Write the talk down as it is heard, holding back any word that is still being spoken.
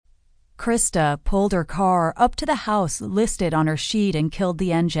Krista pulled her car up to the house listed on her sheet and killed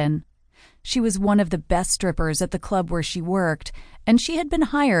the engine. She was one of the best strippers at the club where she worked, and she had been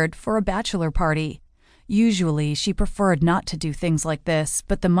hired for a bachelor party. Usually, she preferred not to do things like this,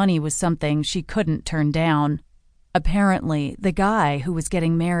 but the money was something she couldn't turn down. Apparently, the guy who was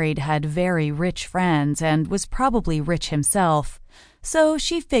getting married had very rich friends and was probably rich himself, so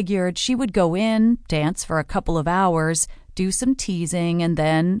she figured she would go in, dance for a couple of hours, do some teasing, and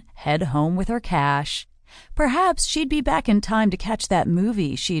then head home with her cash. Perhaps she'd be back in time to catch that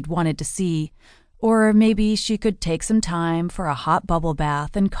movie she'd wanted to see, or maybe she could take some time for a hot bubble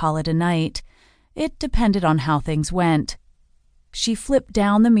bath and call it a night. It depended on how things went. She flipped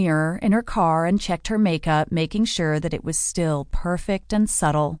down the mirror in her car and checked her makeup, making sure that it was still perfect and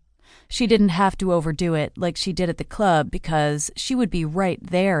subtle. She didn't have to overdo it like she did at the club because she would be right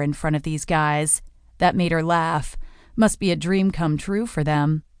there in front of these guys. That made her laugh. Must be a dream come true for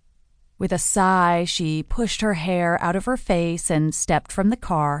them. With a sigh, she pushed her hair out of her face and stepped from the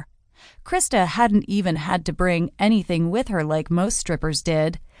car. Krista hadn't even had to bring anything with her like most strippers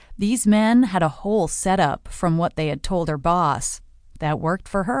did. These men had a whole setup from what they had told her boss. That worked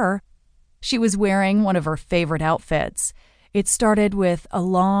for her. She was wearing one of her favorite outfits. It started with a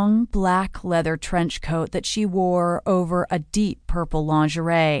long black leather trench coat that she wore over a deep purple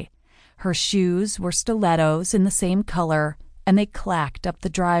lingerie. Her shoes were stilettos in the same color, and they clacked up the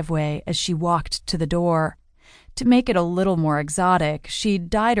driveway as she walked to the door. To make it a little more exotic,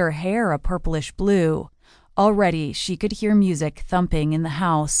 she'd dyed her hair a purplish blue. Already she could hear music thumping in the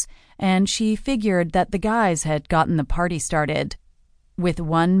house, and she figured that the guys had gotten the party started. With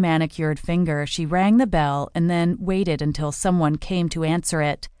one manicured finger, she rang the bell and then waited until someone came to answer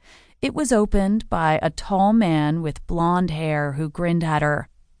it. It was opened by a tall man with blonde hair who grinned at her.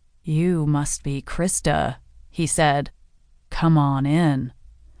 "You must be Krista," he said. "Come on in."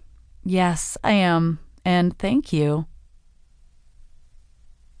 "Yes, I am, and thank you."